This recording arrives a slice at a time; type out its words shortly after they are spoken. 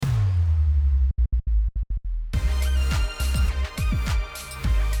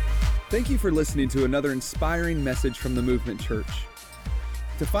Thank you for listening to another inspiring message from the Movement Church.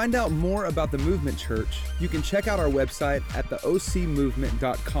 To find out more about the Movement Church, you can check out our website at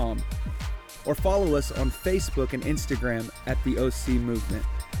theocmovement.com or follow us on Facebook and Instagram at the OC Movement.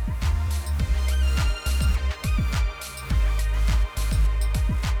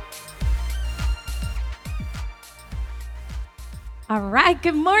 All right,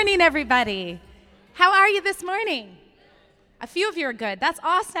 good morning, everybody. How are you this morning? A few of you are good. That's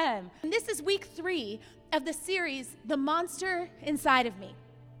awesome. And this is week 3 of the series, The Monster Inside of Me.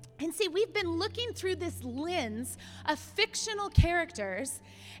 And see, we've been looking through this lens of fictional characters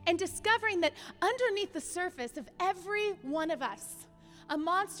and discovering that underneath the surface of every one of us, a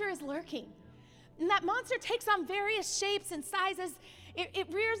monster is lurking. And that monster takes on various shapes and sizes.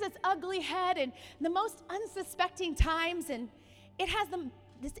 It rears its ugly head in the most unsuspecting times, and it has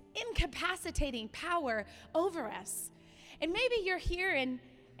this incapacitating power over us. And maybe you're here and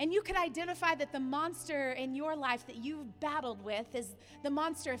you could identify that the monster in your life that you've battled with is the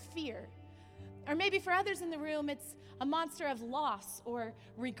monster of fear. Or maybe for others in the room, it's a monster of loss or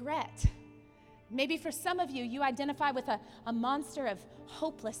regret. Maybe for some of you, you identify with a monster of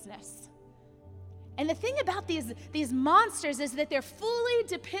hopelessness. And the thing about these monsters is that they're fully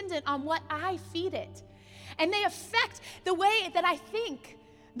dependent on what I feed it. And they affect the way that I think,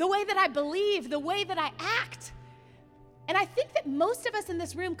 the way that I believe, the way that I act. And I think that most of us in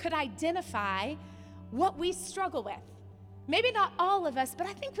this room could identify what we struggle with. Maybe not all of us, but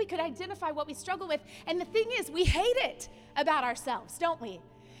I think we could identify what we struggle with. And the thing is, we hate it about ourselves, don't we?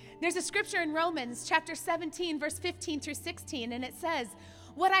 There's a scripture in Romans chapter 17, verse 15 through 16, and it says,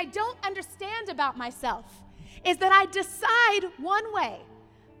 "What I don't understand about myself is that I decide one way.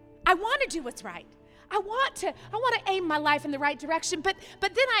 I want to do what's right. I want to aim my life in the right direction, but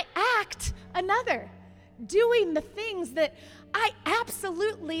then I act another, doing the things that I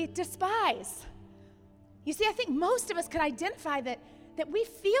absolutely despise." You see, I think most of us could identify that we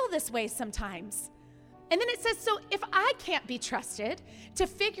feel this way sometimes. And then it says, so if I can't be trusted to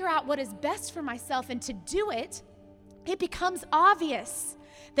figure out what is best for myself and to do it, it becomes obvious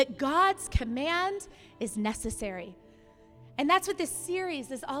that God's command is necessary. And that's what this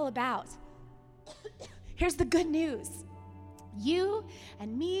series is all about. Here's the good news. You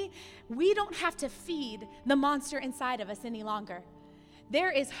and me, we don't have to feed the monster inside of us any longer.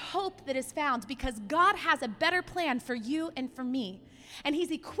 There is hope that is found because God has a better plan for you and for me. And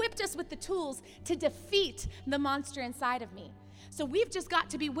He's equipped us with the tools to defeat the monster inside of me. So we've just got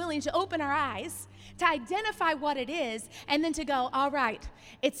to be willing to open our eyes, to identify what it is, and then to go, all right,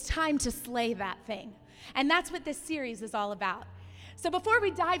 it's time to slay that thing. And that's what this series is all about. So before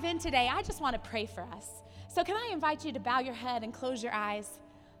we dive in today, I just want to pray for us. So can I invite you to bow your head and close your eyes?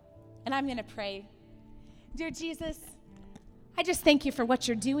 And I'm going to pray. Dear Jesus, I just thank you for what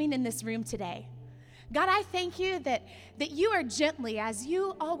you're doing in this room today. God, I thank you that you are gently, as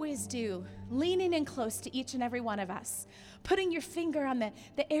you always do, leaning in close to each and every one of us, putting your finger on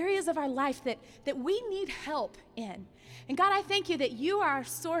the areas of our life that we need help in. And God, I thank you that you are our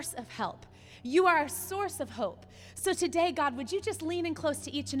source of help. You are our source of hope. So today, God, would you just lean in close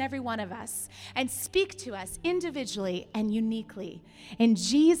to each and every one of us and speak to us individually and uniquely. In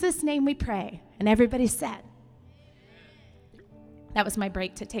Jesus' name we pray. And everybody said, that was my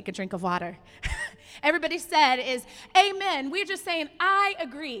break to take a drink of water. Everybody said is, amen. We're just saying, I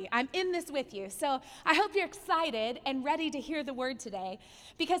agree. I'm in this with you. So I hope you're excited and ready to hear the word today,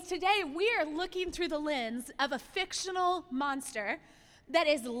 because today we are looking through the lens of a fictional monster that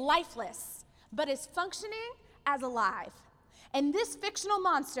is lifeless, but is functioning as alive. And this fictional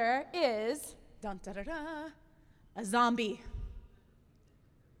monster is, a zombie.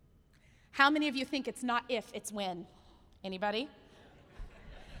 How many of you think it's not if, it's when? Anybody?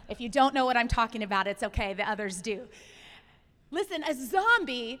 If you don't know what I'm talking about, it's okay, the others do. Listen, a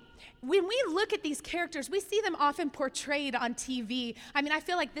zombie, when we look at these characters, we see them often portrayed on TV. I mean, I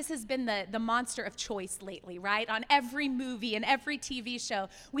feel like this has been the monster of choice lately, right? On every movie and every TV show,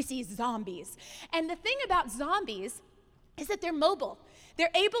 we see zombies. And the thing about zombies is that they're mobile.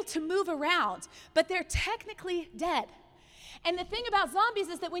 They're able to move around, but they're technically dead. And the thing about zombies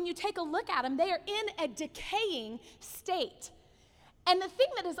is that when you take a look at them, they are in a decaying state. And the thing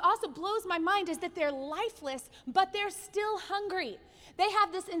that also blows my mind is that they're lifeless, but they're still hungry. They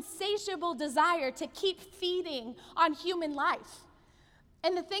have this insatiable desire to keep feeding on human life.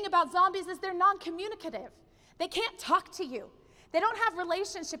 And the thing about zombies is they're non-communicative. They can't talk to you. They don't have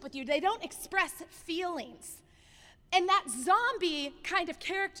relationship with you. They don't express feelings. And that zombie kind of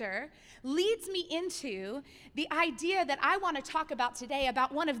character leads me into the idea that I want to talk about today,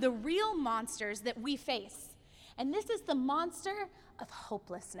 about one of the real monsters that we face. And this is the monster of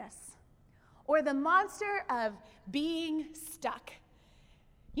hopelessness. or the monster of being stuck.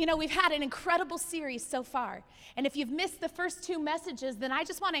 You know, we've had an incredible series so far. And if you've missed the first 2 messages, then I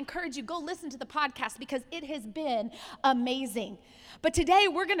just want to encourage you, go listen to the podcast because it has been amazing. But today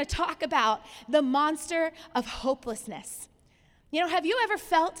we're going to talk about the monster of hopelessness. You know, have you ever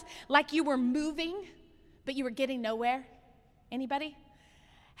felt like you were moving, but you were getting nowhere? Anybody?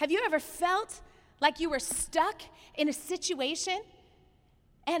 Have you ever felt like you were stuck in a situation?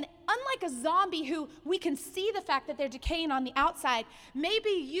 And unlike a zombie who we can see the fact that they're decaying on the outside, maybe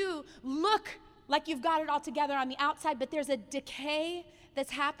you look like you've got it all together on the outside, but there's a decay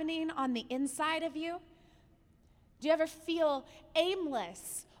that's happening on the inside of you. Do you ever feel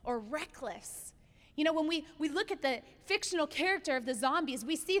aimless or reckless? You know, when we look at the fictional character of the zombies,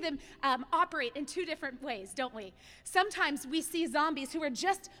 we see them operate in 2 different ways, don't we? Sometimes we see zombies who are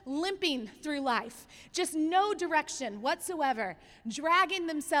just limping through life, just no direction whatsoever, dragging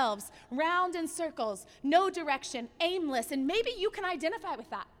themselves round in circles, no direction, aimless, and maybe you can identify with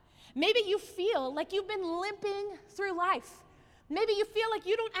that. Maybe you feel like you've been limping through life. Maybe you feel like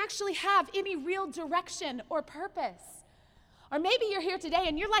you don't actually have any real direction or purpose. Or maybe you're here today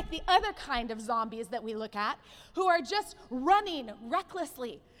and you're like the other kind of zombies that we look at who are just running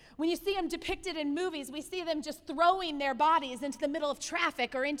recklessly. When you see them depicted in movies, we see them just throwing their bodies into the middle of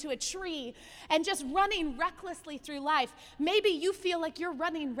traffic or into a tree and just running recklessly through life. Maybe you feel like you're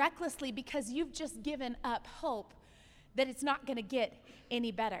running recklessly because you've just given up hope that it's not going to get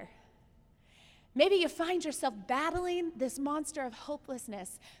any better. Maybe you find yourself battling this monster of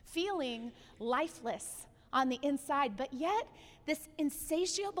hopelessness, feeling lifeless on the inside, but yet this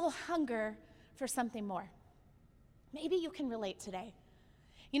insatiable hunger for something more. Maybe you can relate today.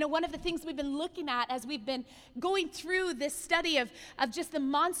 You know, one of the things we've been looking at as we've been going through this study of just the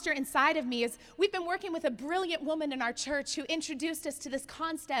monster inside of me is we've been working with a brilliant woman in our church who introduced us to this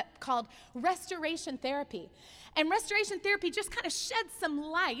concept called restoration therapy. And restoration therapy just kind of sheds some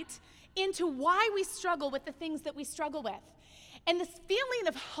light into why we struggle with the things that we struggle with. And this feeling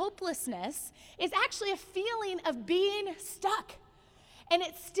of hopelessness is actually a feeling of being stuck. And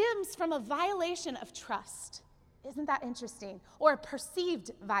it stems from a violation of trust. Isn't that interesting? Or a perceived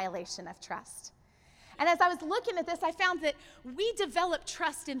violation of trust. And as I was looking at this, I found that we develop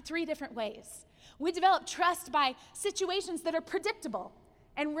trust in 3 different ways. We develop trust by situations that are predictable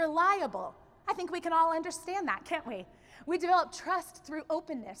and reliable. I think we can all understand that, can't we? We develop trust through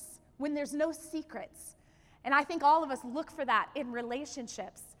openness when there's no secrets. And I think all of us look for that in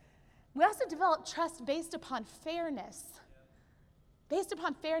relationships. We also develop trust based upon fairness. Based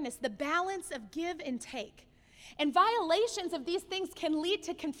upon fairness, the balance of give and take. And violations of these things can lead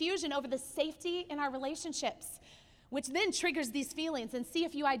to confusion over the safety in our relationships, which then triggers these feelings. And see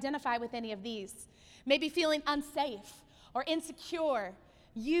if you identify with any of these. Maybe feeling unsafe or insecure,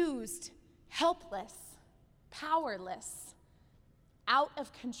 used, helpless, powerless, out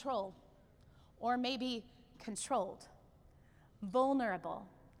of control, or maybe controlled, vulnerable.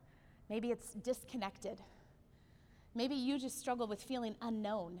 Maybe it's disconnected. Maybe you just struggle with feeling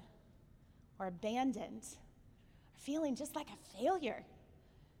unknown or abandoned, or feeling just like a failure,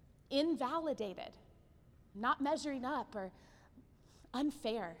 invalidated, not measuring up, or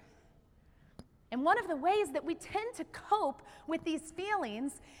unfair. And one of the ways that we tend to cope with these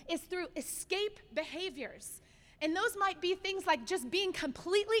feelings is through escape behaviors. And those might be things like just being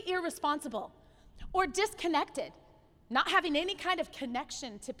completely irresponsible, or disconnected, not having any kind of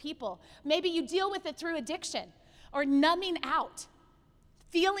connection to people. Maybe you deal with it through addiction or numbing out,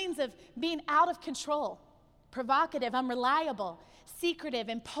 feelings of being out of control, provocative, unreliable, secretive,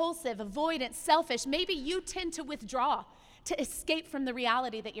 impulsive, avoidant, selfish. Maybe you tend to withdraw to escape from the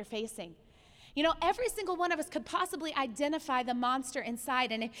reality that you're facing. You know, every single one of us could possibly identify the monster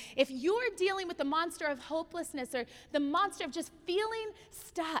inside. And if you're dealing with the monster of hopelessness or the monster of just feeling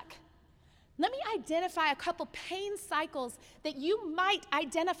stuck, let me identify a couple pain cycles that you might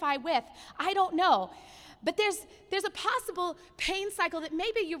identify with. I don't know. But there's a possible pain cycle that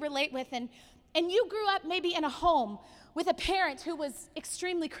maybe you relate with. And you grew up maybe in a home with a parent who was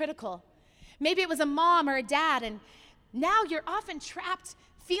extremely critical. Maybe it was a mom or a dad. And now you're often trapped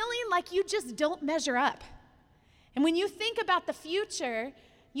feeling like you just don't measure up. And when you think about the future,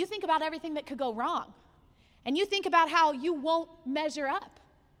 you think about everything that could go wrong. And you think about how you won't measure up.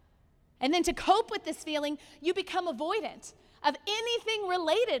 And then to cope with this feeling, you become avoidant of anything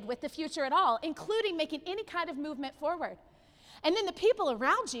related with the future at all, including making any kind of movement forward. And then the people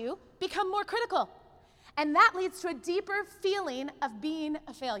around you become more critical. And that leads to a deeper feeling of being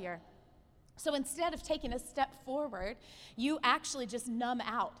a failure. So instead of taking a step forward, you actually just numb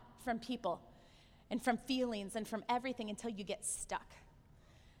out from people and from feelings and from everything until you get stuck.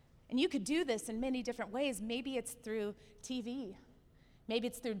 And you could do this in many different ways. Maybe it's through TV. Maybe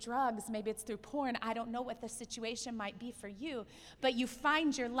it's through drugs. Maybe it's through porn. I don't know what the situation might be for you, but you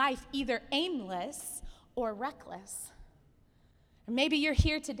find your life either aimless or reckless. Or maybe you're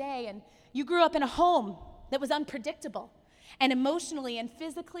here today and you grew up in a home that was unpredictable and emotionally and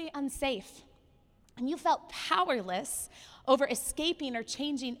physically unsafe. And you felt powerless over escaping or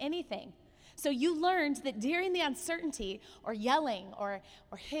changing anything. So you learned that during the uncertainty or yelling or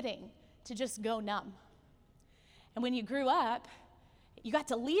hitting to just go numb. And when you grew up, you got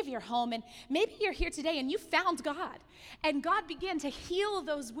to leave your home, and maybe you're here today and you found God. And God began to heal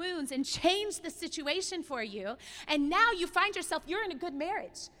those wounds and change the situation for you. And now you find yourself, you're in a good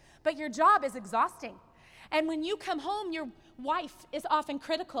marriage, but your job is exhausting. And when you come home, your wife is often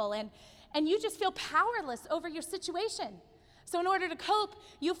critical, and you just feel powerless over your situation. So in order to cope,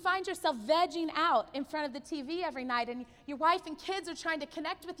 you find yourself vegging out in front of the TV every night, and your wife and kids are trying to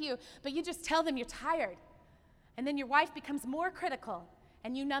connect with you, but you just tell them you're tired. And then your wife becomes more critical,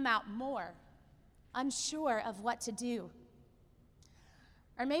 and you numb out more, unsure of what to do.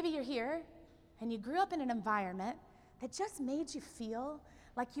 Or maybe you're here, and you grew up in an environment that just made you feel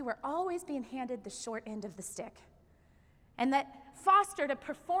like you were always being handed the short end of the stick, and that fostered a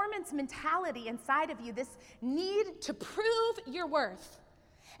performance mentality inside of you, this need to prove your worth.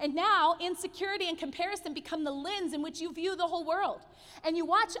 And now insecurity and comparison become the lens in which you view the whole world. And you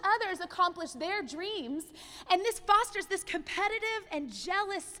watch others accomplish their dreams, and this fosters this competitive and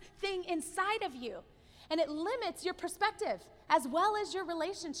jealous thing inside of you. And it limits your perspective as well as your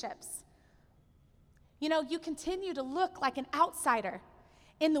relationships. You know, you continue to look like an outsider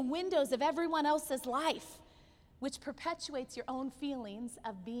in the windows of everyone else's life, which perpetuates your own feelings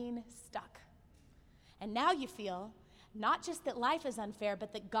of being stuck. And now you feel not just that life is unfair,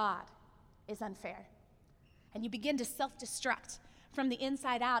 but that God is unfair. And you begin to self-destruct from the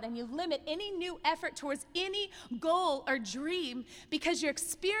inside out, and you limit any new effort towards any goal or dream because your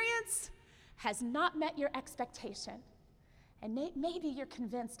experience has not met your expectation. And maybe you're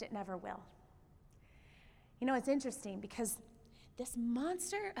convinced it never will. You know, it's interesting because this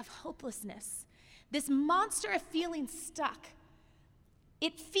monster of hopelessness, this monster of feeling stuck,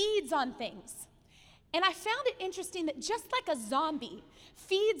 it feeds on things. And I found it interesting that just like a zombie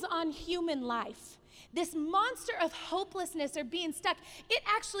feeds on human life, this monster of hopelessness or being stuck, it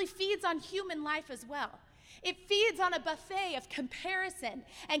actually feeds on human life as well. It feeds on a buffet of comparison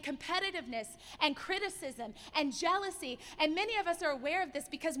and competitiveness and criticism and jealousy. And many of us are aware of this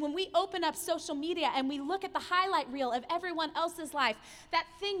because when we open up social media and we look at the highlight reel of everyone else's life, that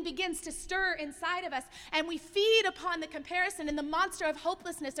thing begins to stir inside of us, and we feed upon the comparison, and the monster of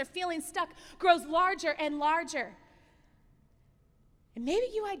hopelessness or feeling stuck grows larger and larger. And maybe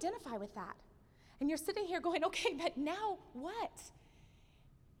you identify with that. And you're sitting here going, okay, but now what?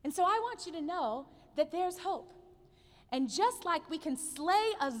 And so I want you to know that there's hope. And just like we can slay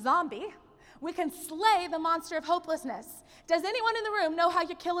a zombie, we can slay the monster of hopelessness. Does anyone in the room know how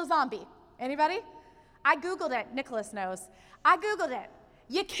you kill a zombie? Anybody? I Googled it. Nicholas knows. I Googled it.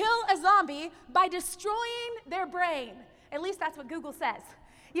 You kill a zombie by destroying their brain. At least that's what Google says.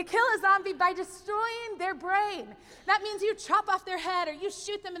 You kill a zombie by destroying their brain. That means you chop off their head or you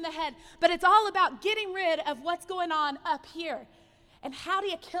shoot them in the head, but it's all about getting rid of what's going on up here. And how do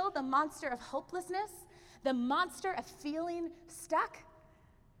you kill the monster of hopelessness, the monster of feeling stuck?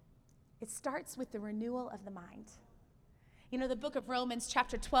 It starts with the renewal of the mind. You know, the book of Romans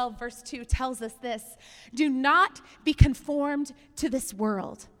chapter 12, verse 2 tells us this: do not be conformed to this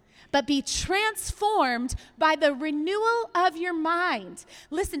world, but be transformed by the renewal of your mind.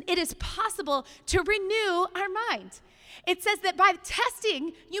 Listen, it is possible to renew our mind. It says that by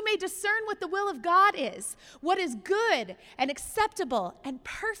testing, you may discern what the will of God is, what is good and acceptable and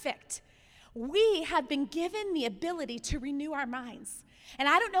perfect. We have been given the ability to renew our minds. And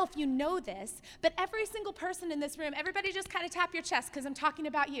I don't know if you know this, but every single person in this room, everybody just kind of tap your chest because I'm talking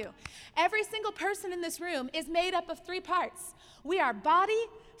about you. Every single person in this room is made up of 3 parts. We are body,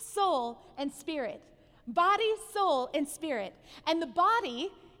 soul, and spirit. Body, soul, and spirit. And the body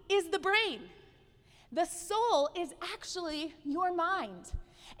is the brain. The soul is actually your mind.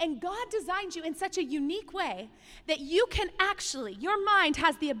 And God designed you in such a unique way that you can actually, your mind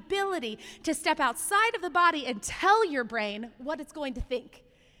has the ability to step outside of the body and tell your brain what it's going to think.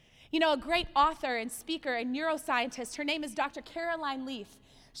 You know, a great author and speaker and neuroscientist, her name is Dr. Caroline Leaf.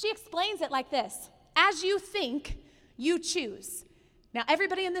 She explains it like this: as you think, you choose. Now,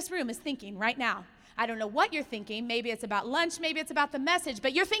 everybody in this room is thinking right now. I don't know what you're thinking. Maybe it's about lunch, maybe it's about the message,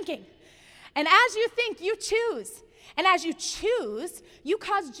 but you're thinking. And as you think, you choose. And as you choose, you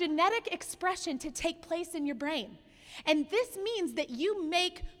cause genetic expression to take place in your brain. And this means that you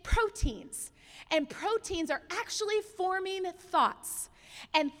make proteins. And proteins are actually forming thoughts.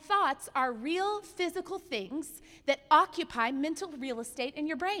 And thoughts are real physical things that occupy mental real estate in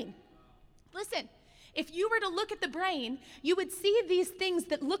your brain. Listen, if you were to look at the brain, you would see these things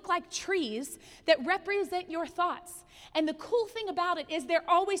that look like trees that represent your thoughts. And the cool thing about it is they're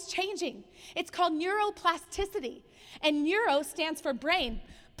always changing. It's called neuroplasticity. And neuro stands for brain.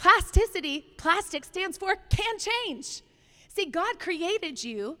 Plasticity, plastic stands for can change. See, God created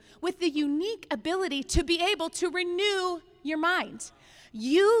you with the unique ability to be able to renew your mind.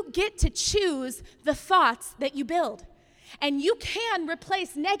 You get to choose the thoughts that you build. And you can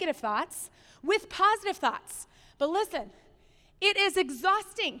replace negative thoughts with positive thoughts. But listen, it is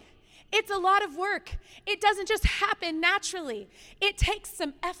exhausting. It's a lot of work. It doesn't just happen naturally. It takes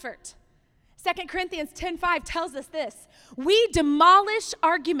some effort. 2 Corinthians 10:5 tells us this: we demolish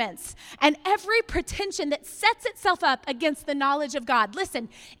arguments and every pretension that sets itself up against the knowledge of God. Listen,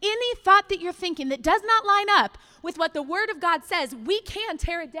 any thought that you're thinking that does not line up with what the Word of God says, we can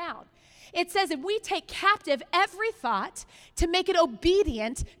tear it down. It says that we take captive every thought to make it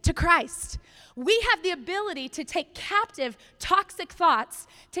obedient to Christ. We have the ability to take captive toxic thoughts,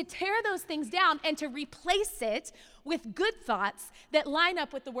 to tear those things down, and to replace it with good thoughts that line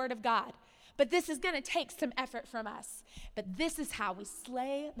up with the Word of God. But this is going to take some effort from us. But this is how we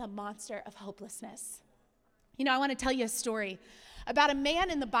slay the monster of hopelessness. You know, I want to tell you a story about a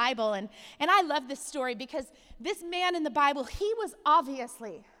man in the Bible, and I love this story because this man in the Bible, he was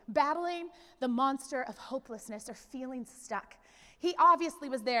obviously battling the monster of hopelessness or feeling stuck. He obviously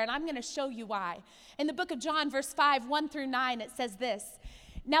was there, and I'm going to show you why. In the book of John, verse 5, 1-9, it says this: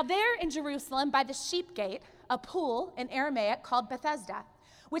 now there in Jerusalem by the sheep gate, a pool in Aramaic called Bethesda,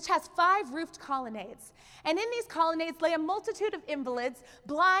 which has 5 roofed colonnades. And in these colonnades lay a multitude of invalids,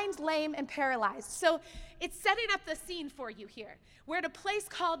 blind, lame, and paralyzed. So it's setting up the scene for you here. We're at a place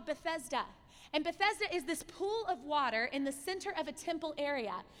called Bethesda. And Bethesda is this pool of water in the center of a temple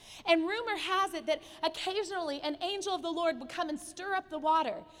area. And rumor has it that occasionally an angel of the Lord would come and stir up the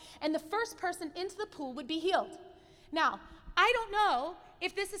water. And the first person into the pool would be healed. Now, I don't know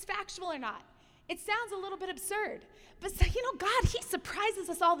if this is factual or not. It sounds a little bit absurd. But you know, God, he surprises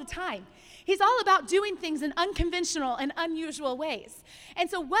us all the time. He's all about doing things in unconventional and unusual ways. And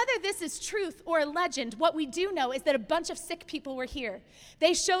so whether this is truth or a legend, what we do know is that a bunch of sick people were here.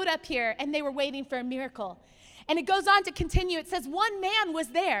 They showed up here and they were waiting for a miracle. And it goes on to continue. It says one man was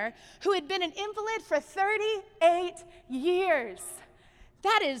there who had been an invalid for 38 years.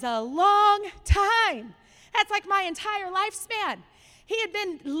 That is a long time. That's like my entire lifespan. He had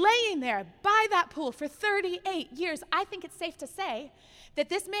been laying there by that pool for 38 years. I think it's safe to say that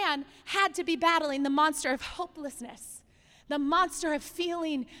this man had to be battling the monster of hopelessness, the monster of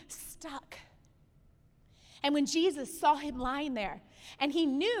feeling stuck. And when Jesus saw him lying there, and he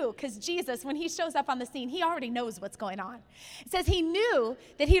knew, because Jesus, when he shows up on the scene, he already knows what's going on. It says he knew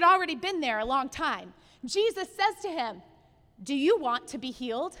that he'd already been there a long time. Jesus says to him, "Do you want to be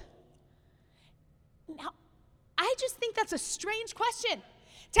healed?" Now, I just think that's a strange question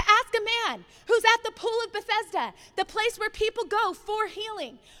to ask a man who's at the pool of Bethesda, the place where people go for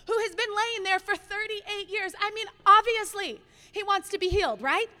healing, who has been laying there for 38 years. I mean, obviously, he wants to be healed,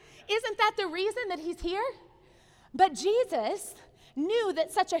 right? Isn't that the reason that he's here? But Jesus knew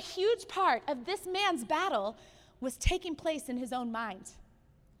that such a huge part of this man's battle was taking place in his own mind.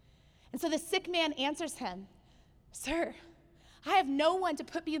 And so the sick man answers him, "Sir, I have no one to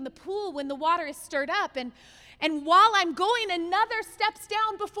put me in the pool when the water is stirred up, and while I'm going, another steps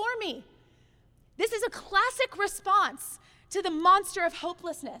down before me." This is a classic response to the monster of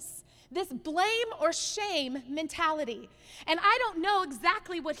hopelessness, this blame or shame mentality. And I don't know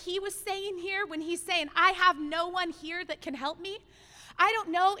exactly what he was saying here when he's saying, "I have no one here that can help me." I don't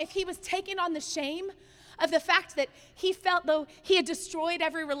know if he was taking on the shame of the fact that he felt though he had destroyed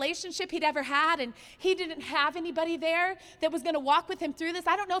every relationship he'd ever had and he didn't have anybody there that was going to walk with him through this.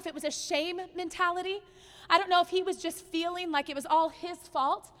 I don't know if it was a shame mentality. I don't know if he was just feeling like it was all his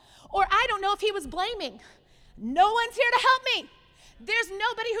fault, or I don't know if he was blaming. No one's here to help me. There's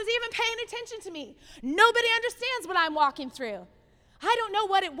nobody who's even paying attention to me. Nobody understands what I'm walking through. I don't know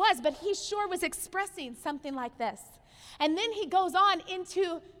what it was, but he sure was expressing something like this. And then he goes on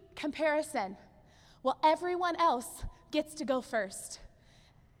into comparison. Well, everyone else gets to go first.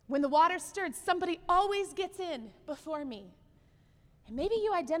 When the water's stirred, somebody always gets in before me. And maybe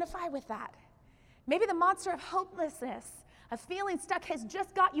you identify with that. Maybe the monster of hopelessness, of feeling stuck, has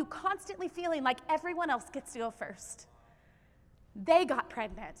just got you constantly feeling like everyone else gets to go first. They got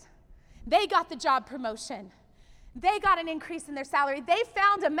pregnant. They got the job promotion. They got an increase in their salary. They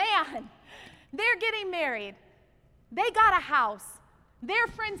found a man. They're getting married. They got a house. They're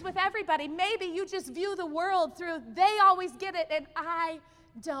friends with everybody. Maybe you just view the world through, they always get it and I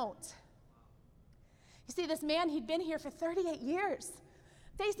don't. You see, this man, he'd been here for 38 years,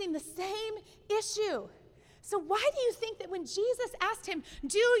 facing the same issue. So why do you think that when Jesus asked him,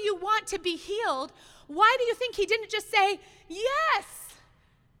 do you want to be healed? Why do you think he didn't just say, yes?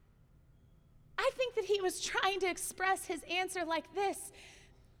 I think that he was trying to express his answer like this.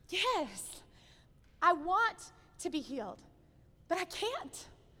 Yes, I want to be healed, but I can't.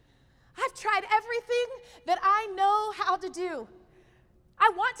 I've tried everything that I know how to do.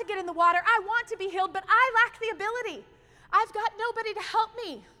 I want to get in the water. I want to be healed, but I lack the ability. I've got nobody to help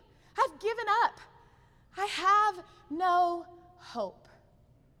me. I've given up. I have no hope.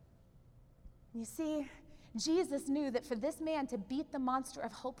 You see, Jesus knew that for this man to beat the monster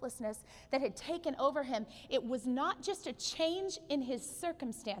of hopelessness that had taken over him, it was not just a change in his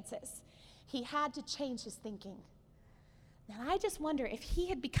circumstances. He had to change his thinking. And I just wonder if he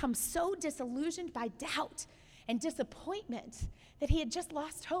had become so disillusioned by doubt and disappointment that he had just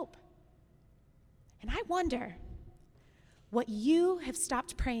lost hope. And I wonder what you have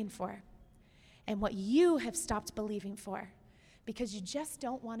stopped praying for and what you have stopped believing for because you just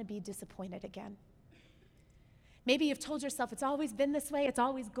don't want to be disappointed again. Maybe you've told yourself it's always been this way, it's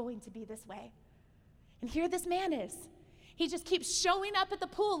always going to be this way. And here this man is. He just keeps showing up at the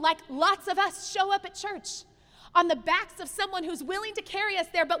pool like lots of us show up at church, on the backs of someone who's willing to carry us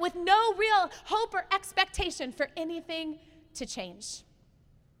there, but with no real hope or expectation for anything to change.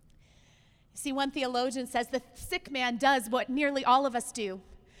 You see, one theologian says the sick man does what nearly all of us do.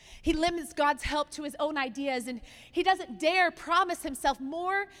 He limits God's help to his own ideas, and he doesn't dare promise himself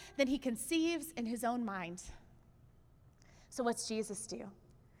more than he conceives in his own mind. So what's Jesus do?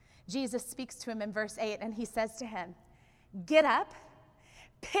 Jesus speaks to him in verse 8, and he says to him, "Get up,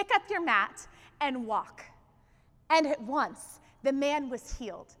 pick up your mat, and walk." And at once, the man was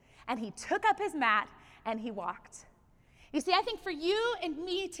healed, and he took up his mat, and he walked. You see, I think for you and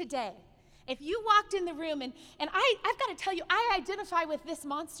me today, if you walked in the room, and I've got to tell you, I identify with this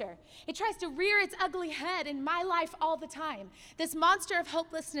monster. It tries to rear its ugly head in my life all the time. This monster of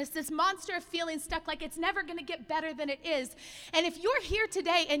hopelessness, this monster of feeling stuck like it's never going to get better than it is. And if you're here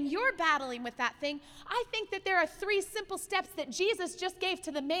today and you're battling with that thing, I think that there are 3 simple steps that Jesus just gave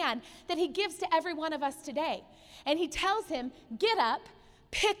to the man that he gives to every one of us today. And he tells him, get up,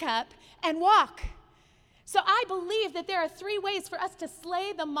 pick up, and walk. So I believe that there are 3 ways for us to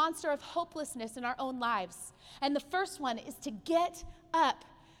slay the monster of hopelessness in our own lives. And the first one is to get up.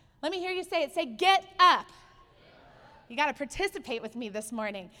 Let me hear you say it. Say, get up. You got to participate with me this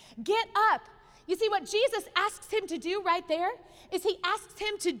morning. Get up. You see, what Jesus asks him to do right there is he asks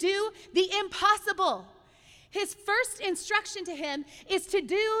him to do the impossible. His first instruction to him is to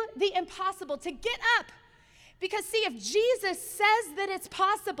do the impossible, to get up. Because see, if Jesus says that it's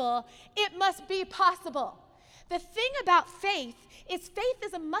possible, it must be possible. The thing about faith is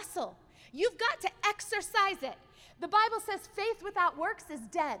a muscle. You've got to exercise it. The Bible says faith without works is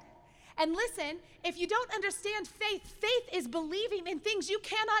dead. And listen, if you don't understand faith, faith is believing in things you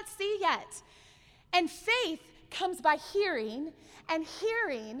cannot see yet. And faith comes by hearing, and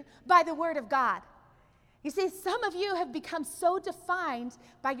hearing by the word of God. You see, some of you have become so defined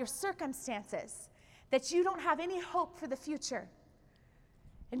by your circumstances that you don't have any hope for the future.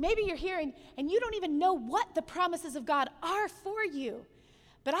 And maybe you're here and you don't even know what the promises of God are for you.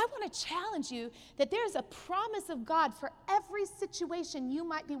 But I want to challenge you that there's a promise of God for every situation you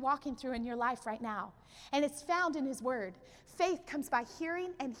might be walking through in your life right now. And it's found in his word. Faith comes by hearing,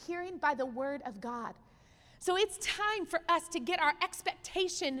 and hearing by the word of God. So it's time for us to get our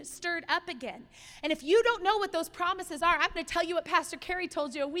expectation stirred up again. And if you don't know what those promises are, I'm going to tell you what Pastor Carrie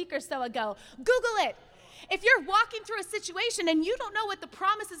told you a week or so ago. Google it. If you're walking through a situation and you don't know what the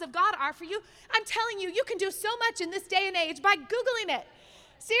promises of God are for you, I'm telling you, you can do so much in this day and age by Googling it.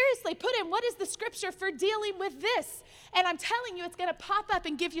 Seriously, put in, what is the scripture for dealing with this? And I'm telling you, it's going to pop up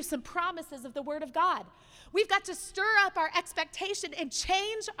and give you some promises of the word of God. We've got to stir up our expectation and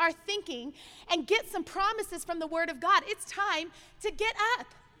change our thinking and get some promises from the word of God. It's time to get up.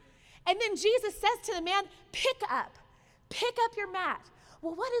 And then Jesus says to the man, pick up your mat.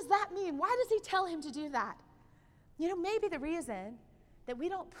 Well, what does that mean? Why does he tell him to do that? You know, maybe the reason that we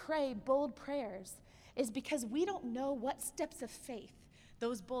don't pray bold prayers is because we don't know what steps of faith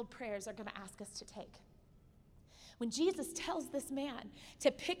those bold prayers are going to ask us to take. When Jesus tells this man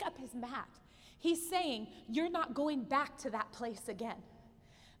to pick up his mat, he's saying, you're not going back to that place again.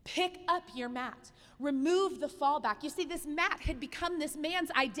 Pick up your mat. Remove the fallback. You see, this mat had become this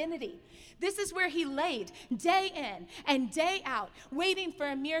man's identity. This is where he laid day in and day out, waiting for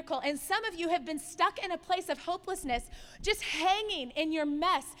a miracle. And some of you have been stuck in a place of hopelessness, just hanging in your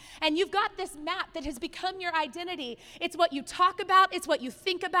mess. And you've got this mat that has become your identity. It's what you talk about. It's what you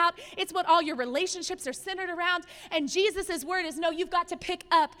think about. It's what all your relationships are centered around. And Jesus' word is, no, you've got to pick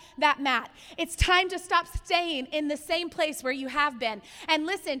up that mat. It's time to stop staying in the same place where you have been. And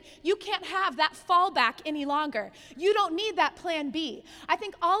listen, you can't have that fallback any longer. You don't need that plan B. I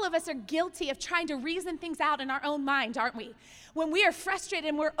think all of us are guilty of trying to reason things out in our own mind, aren't we? When we are frustrated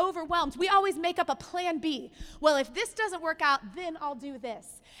and we're overwhelmed, we always make up a plan B. Well, if this doesn't work out, then I'll do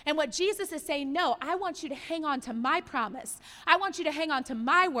this. And what Jesus is saying, no, I want you to hang on to my promise. I want you to hang on to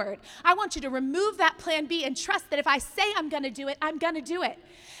my word. I want you to remove that plan B and trust that if I say I'm going to do it, I'm going to do it.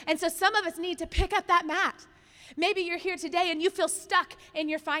 And so some of us need to pick up that mat. Maybe you're here today and you feel stuck in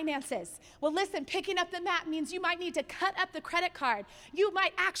your finances. Well, listen, picking up the mat means you might need to cut up the credit card. You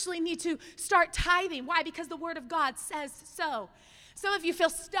might actually need to start tithing. Why? Because the Word of God says so. Some of you feel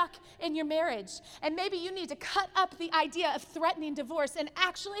stuck in your marriage, and maybe you need to cut up the idea of threatening divorce and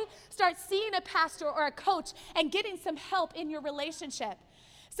actually start seeing a pastor or a coach and getting some help in your relationship.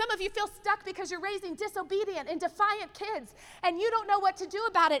 Some of you feel stuck because you're raising disobedient and defiant kids, and you don't know what to do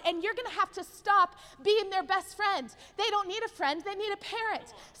about it, and you're going to have to stop being their best friend. They don't need a friend. They need a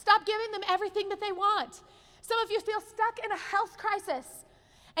parent. Stop giving them everything that they want. Some of you feel stuck in a health crisis,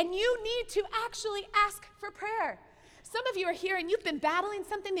 and you need to actually ask for prayer. Some of you are here and you've been battling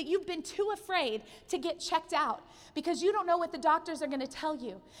something that you've been too afraid to get checked out because you don't know what the doctors are going to tell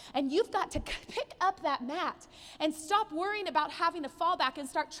you. And you've got to pick up that mat and stop worrying about having a fallback and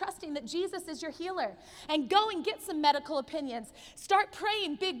start trusting that Jesus is your healer. And go and get some medical opinions. Start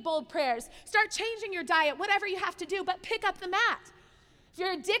praying big, bold prayers. Start changing your diet, whatever you have to do, but pick up the mat. If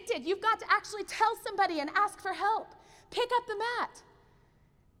you're addicted, you've got to actually tell somebody and ask for help. Pick up the mat.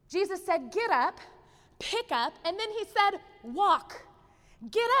 Jesus said, get up. Pick up, and then he said, walk.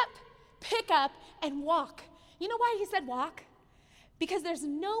 Get up, pick up, and walk. You know why he said walk? Because there's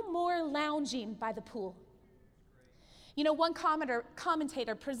no more lounging by the pool. You know, one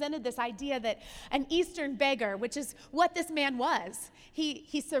commentator presented this idea that an Eastern beggar, which is what this man was,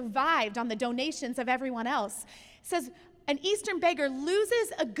 he survived on the donations of everyone else, says an Eastern beggar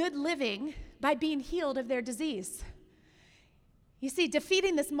loses a good living by being healed of their disease. You see,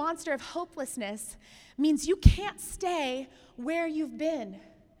 defeating this monster of hopelessness means you can't stay where you've been.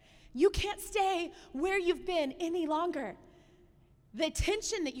 You can't stay where you've been any longer. The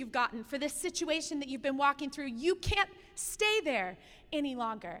attention that you've gotten for this situation that you've been walking through, you can't stay there any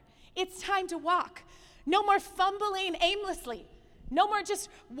longer. It's time to walk. No more fumbling aimlessly. No more just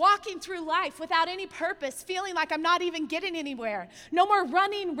walking through life without any purpose, feeling like I'm not even getting anywhere. No more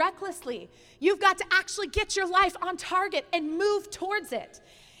running recklessly. You've got to actually get your life on target and move towards it.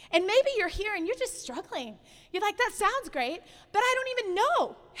 And maybe you're here and you're just struggling. You're like, that sounds great, but I don't even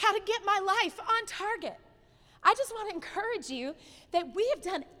know how to get my life on target. I just want to encourage you that we have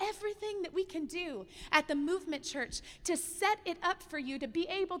done everything that we can do at the Movement Church to set it up for you to be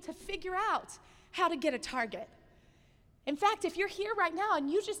able to figure out how to get a target. In fact, if you're here right now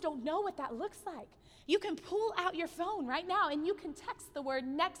and you just don't know what that looks like, you can pull out your phone right now and you can text the word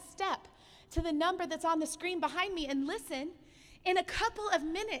next step to the number that's on the screen behind me, and listen, in a couple of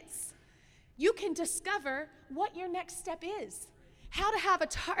minutes, you can discover what your next step is, how to have a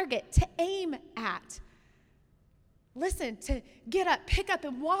target to aim at. Listen, to get up, pick up,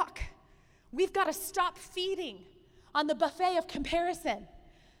 and walk. We've got to stop feeding on the buffet of comparison.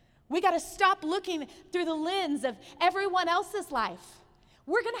 We got to stop looking through the lens of everyone else's life.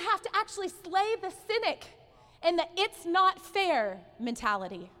 We're going to have to actually slay the cynic and the it's not fair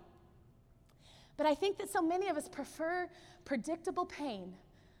mentality. But I think that so many of us prefer predictable pain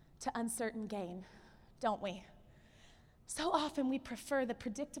to uncertain gain, don't we? So often we prefer the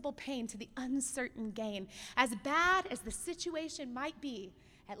predictable pain to the uncertain gain. As bad as the situation might be,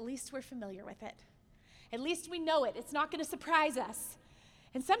 at least we're familiar with it. At least we know it. It's not going to surprise us.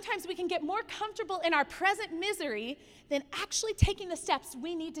 And sometimes we can get more comfortable in our present misery than actually taking the steps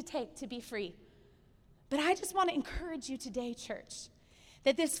we need to take to be free. But I just want to encourage you today, church,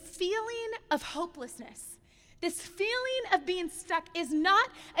 that this feeling of hopelessness, this feeling of being stuck is not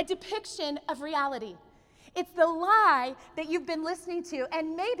a depiction of reality. It's the lie that you've been listening to,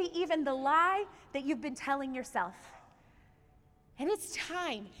 and maybe even the lie that you've been telling yourself. And it's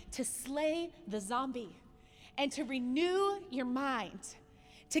time to slay the zombie and to renew your mind,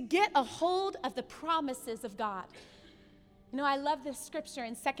 to get a hold of the promises of God. You know, I love this scripture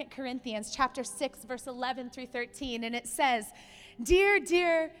in 2 Corinthians chapter 6, verse 11 through 13, and it says,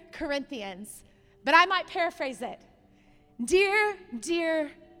 dear Corinthians, but I might paraphrase it.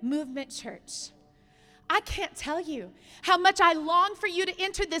 Dear Movement Church, I can't tell you how much I long for you to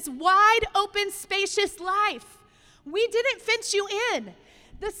enter this wide open, spacious life. We didn't fence you in.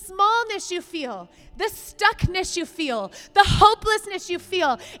 The smallness you feel, the stuckness you feel, the hopelessness you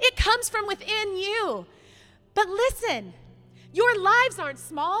feel, it comes from within you. But listen, your lives aren't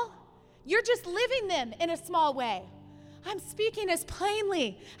small. You're just living them in a small way. I'm speaking as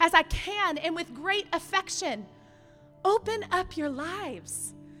plainly as I can and with great affection. Open up your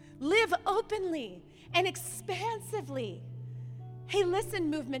lives. Live openly and expansively. Hey, listen,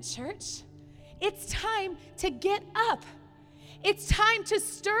 Movement Church. It's time to get up. It's time to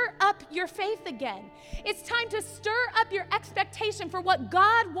stir up your faith again. It's time to stir up your expectation for what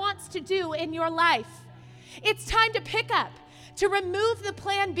God wants to do in your life. It's time to pick up, to remove the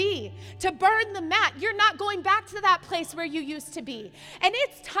plan B, to burn the mat. You're not going back to that place where you used to be. And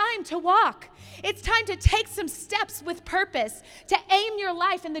it's time to walk. It's time to take some steps with purpose, to aim your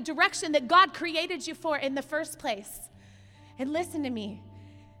life in the direction that God created you for in the first place. And listen to me,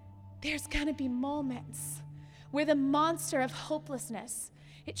 there's gonna be moments where the monster of hopelessness,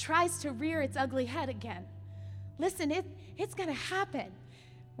 it tries to rear its ugly head again. Listen, it's gonna happen,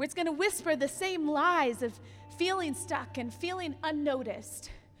 where it's gonna whisper the same lies of feeling stuck and feeling unnoticed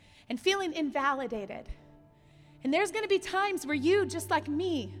and feeling invalidated. And there's gonna be times where you, just like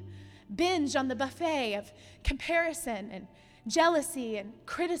me, binge on the buffet of comparison and jealousy and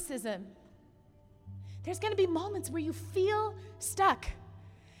criticism. There's gonna be moments where you feel stuck.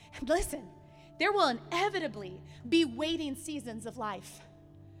 And listen, there will inevitably be waiting seasons of life.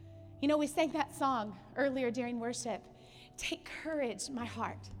 You know, we sang that song earlier during worship. Take courage, my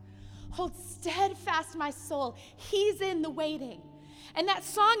heart. Hold steadfast, my soul. He's in the waiting. And that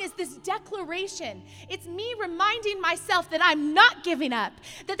song is this declaration. It's me reminding myself that I'm not giving up,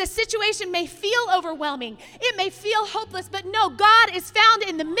 that the situation may feel overwhelming. It may feel hopeless, but no, God is found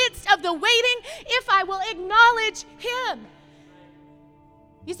in the midst of the waiting if I will acknowledge him.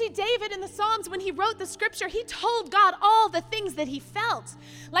 You see, David in the Psalms, when he wrote the scripture, he told God all the things that he felt,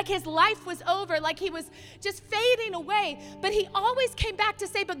 like his life was over, like he was just fading away. But he always came back to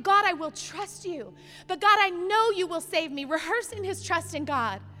say, but God, I will trust you. But God, I know you will save me, rehearsing his trust in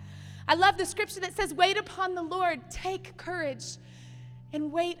God. I love the scripture that says, wait upon the Lord, take courage,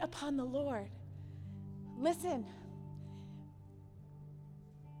 and wait upon the Lord. Listen,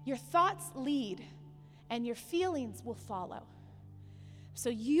 your thoughts lead, and your feelings will follow. So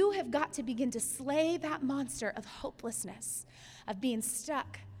you have got to begin to slay that monster of hopelessness, of being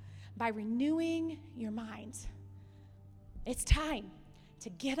stuck, by renewing your mind. It's time to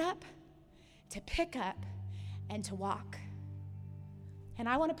get up, to pick up, and to walk. And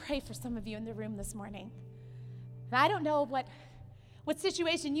I want to pray for some of you in the room this morning. And I don't know what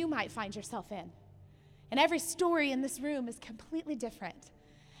situation you might find yourself in. And every story in this room is completely different.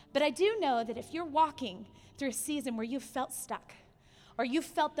 But I do know that if you're walking through a season where you've felt stuck, or you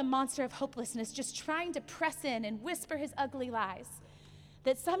felt the monster of hopelessness just trying to press in and whisper his ugly lies,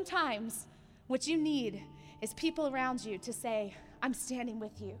 that sometimes what you need is people around you to say, I'm standing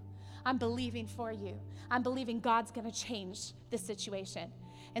with you. I'm believing for you. I'm believing God's going to change this situation.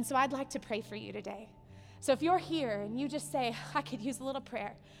 And so I'd like to pray for you today. So if you're here and you just say, I could use a little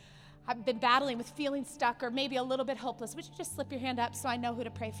prayer. I've been battling with feeling stuck or maybe a little bit hopeless. Would you just slip your hand up so I know who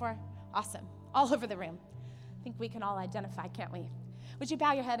to pray for? Awesome. All over the room. I think we can all identify, can't we? Would you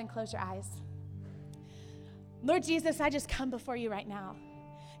bow your head and close your eyes? Lord Jesus, I just come before you right now.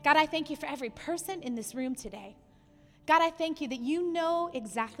 God, I thank you for every person in this room today. God, I thank you that you know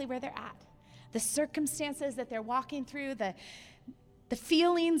exactly where they're at, the circumstances that they're walking through, the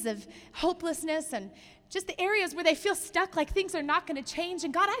feelings of hopelessness and just the areas where they feel stuck, like things are not going to change.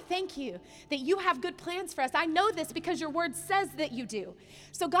 And God, I thank you that you have good plans for us. I know this because your word says that you do.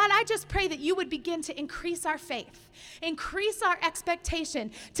 So God, I just pray that you would begin to increase our faith, increase our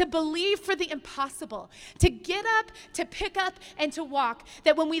expectation to believe for the impossible, to get up, to pick up, and to walk.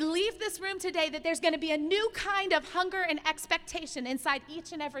 That when we leave this room today, that there's going to be a new kind of hunger and expectation inside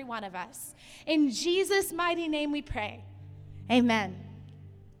each and every one of us. In Jesus' mighty name we pray. Amen.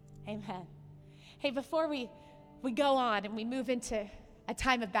 Amen. Hey, before we go on and we move into a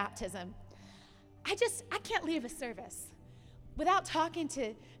time of baptism, I can't leave a service without talking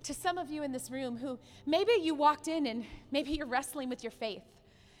to some of you in this room who maybe you walked in and maybe you're wrestling with your faith.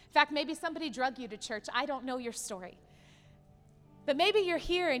 In fact, maybe somebody drug you to church. I don't know your story. But maybe you're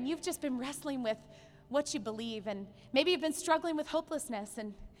here and you've just been wrestling with what you believe, and maybe you've been struggling with hopelessness,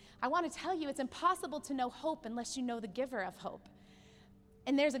 and I want to tell you it's impossible to know hope unless you know the giver of hope.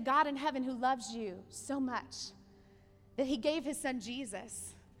 And there's a God in heaven who loves you so much that he gave his son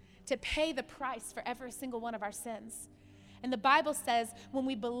Jesus to pay the price for every single one of our sins. And the Bible says when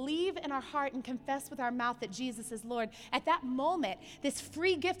we believe in our heart and confess with our mouth that Jesus is Lord, at that moment, this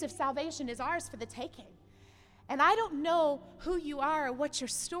free gift of salvation is ours for the taking. And I don't know who you are or what your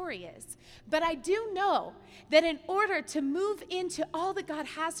story is, but I do know that in order to move into all that God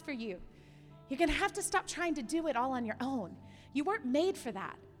has for you, you're going to have to stop trying to do it all on your own. You weren't made for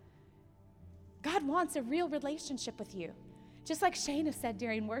that. God wants a real relationship with you. Just like Shana said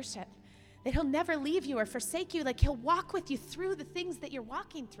during worship, that he'll never leave you or forsake you, like he'll walk with you through the things that you're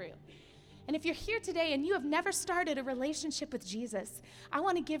walking through. And if you're here today and you have never started a relationship with Jesus, I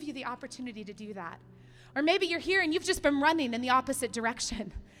want to give you the opportunity to do that. Or maybe you're here and you've just been running in the opposite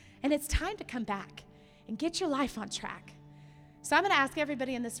direction, and it's time to come back and get your life on track. So I'm going to ask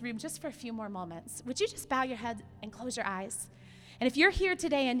everybody in this room just for a few more moments. Would you just bow your head and close your eyes? And if you're here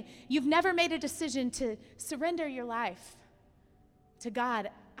today and you've never made a decision to surrender your life to God,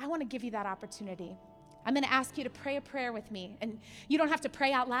 I want to give you that opportunity. I'm going to ask you to pray a prayer with me. And you don't have to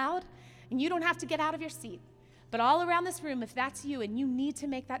pray out loud, and you don't have to get out of your seat. But all around this room, if that's you and you need to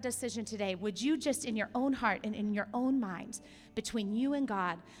make that decision today, would you just in your own heart and in your own mind, between you and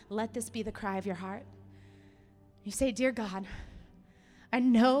God, let this be the cry of your heart? You say, "Dear God, I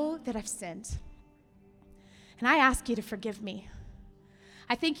know that I've sinned, and I ask you to forgive me.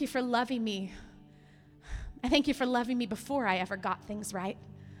 I thank you for loving me. I thank you for loving me before I ever got things right.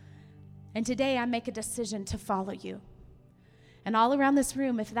 And today I make a decision to follow you." And all around this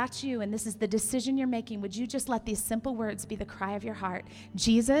room, if that's you and this is the decision you're making, would you just let these simple words be the cry of your heart?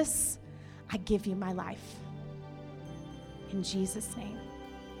 Jesus, I give you my life. In Jesus' name.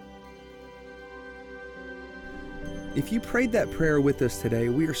 If you prayed that prayer with us today,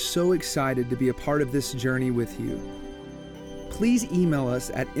 we are so excited to be a part of this journey with you. Please email us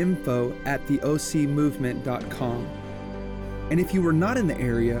at info@theocmovement.com. And if you were not in the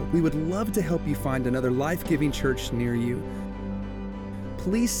area, we would love to help you find another life-giving church near you.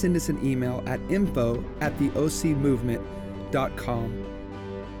 Please send us an email at info@theocmovement.com.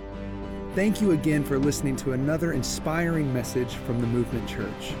 Thank you again for listening to another inspiring message from the Movement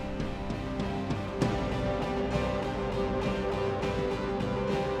Church.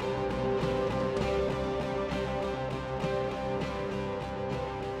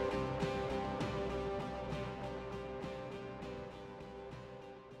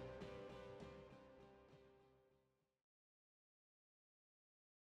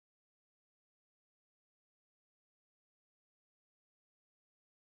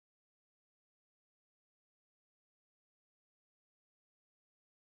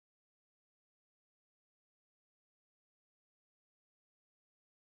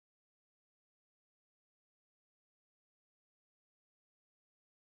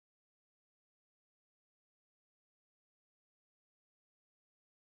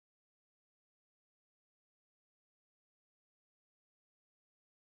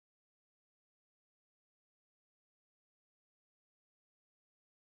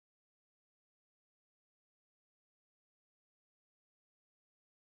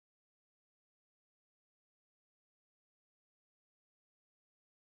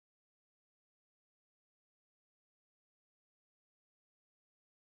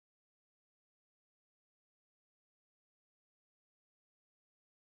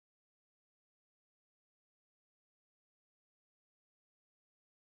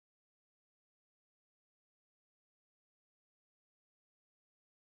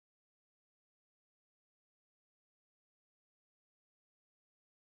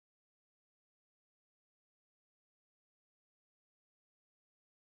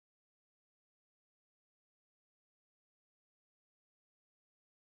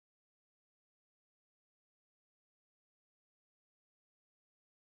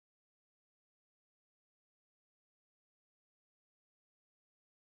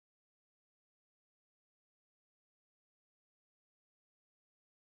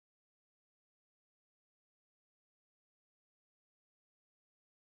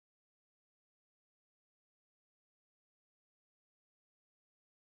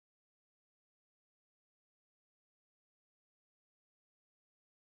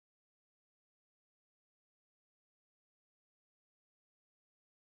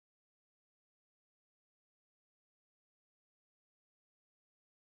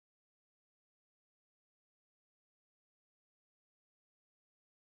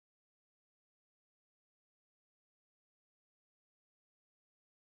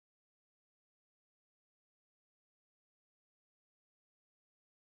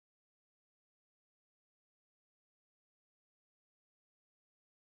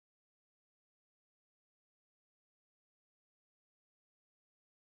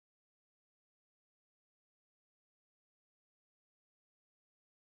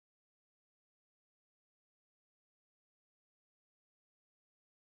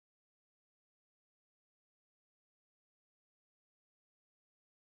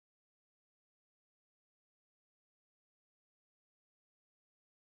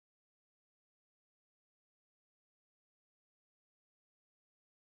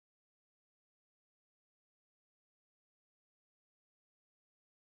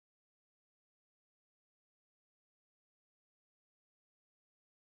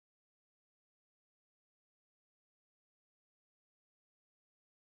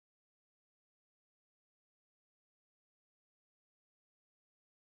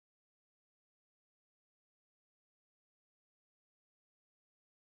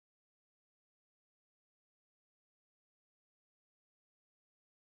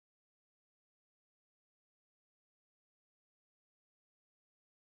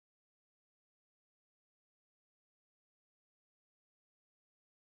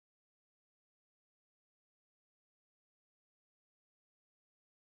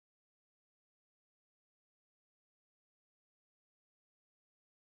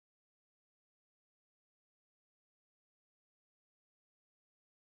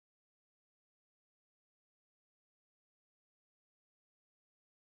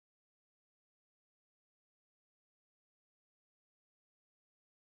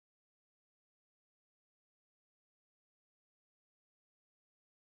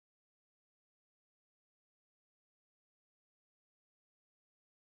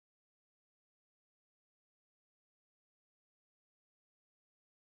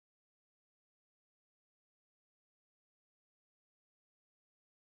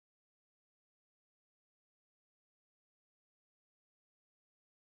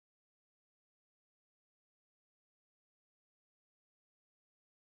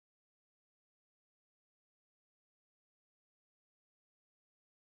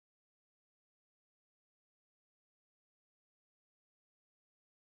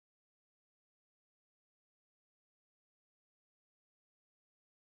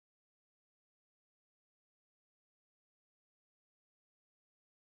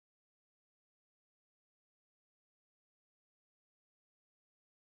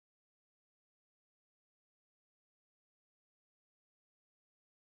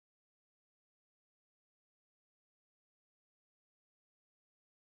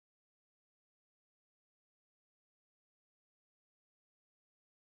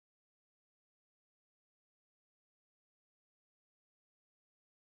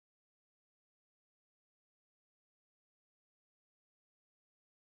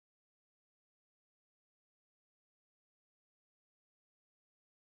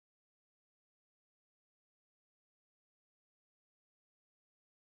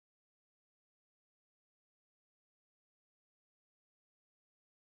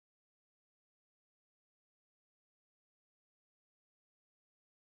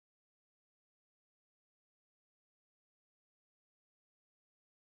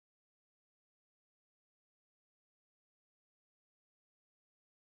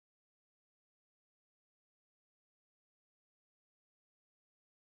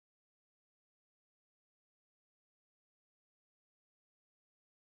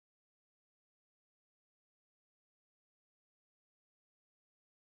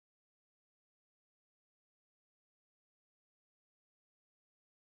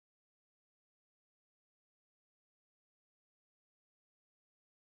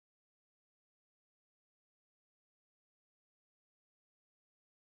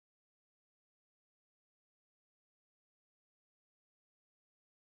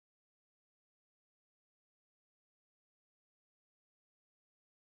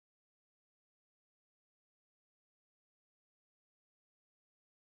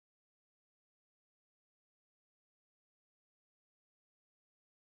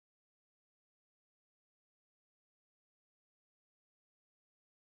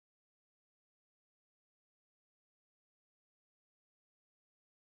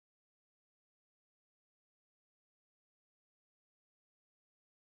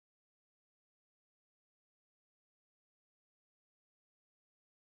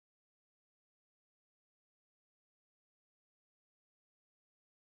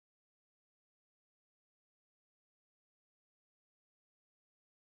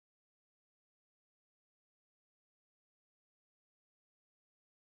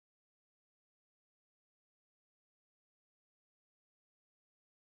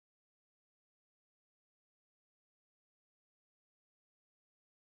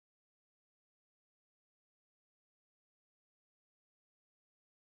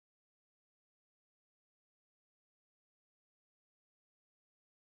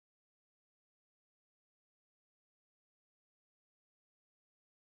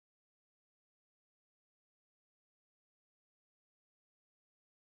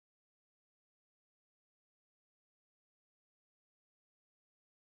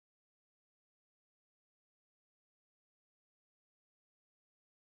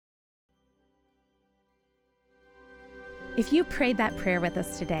 If you prayed that prayer with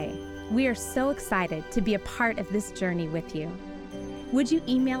us today, we are so excited to be a part of this journey with you. Would you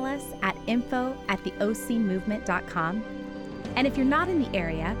email us at info@theocmovement.com? And if you're not in the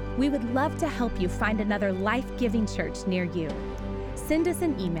area, we would love to help you find another life-giving church near you. Send us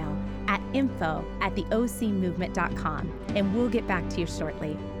an email at info@theocmovement.com, and we'll get back to you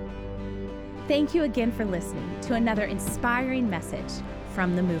shortly. Thank you again for listening to another inspiring message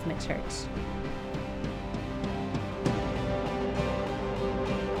from the Movement Church.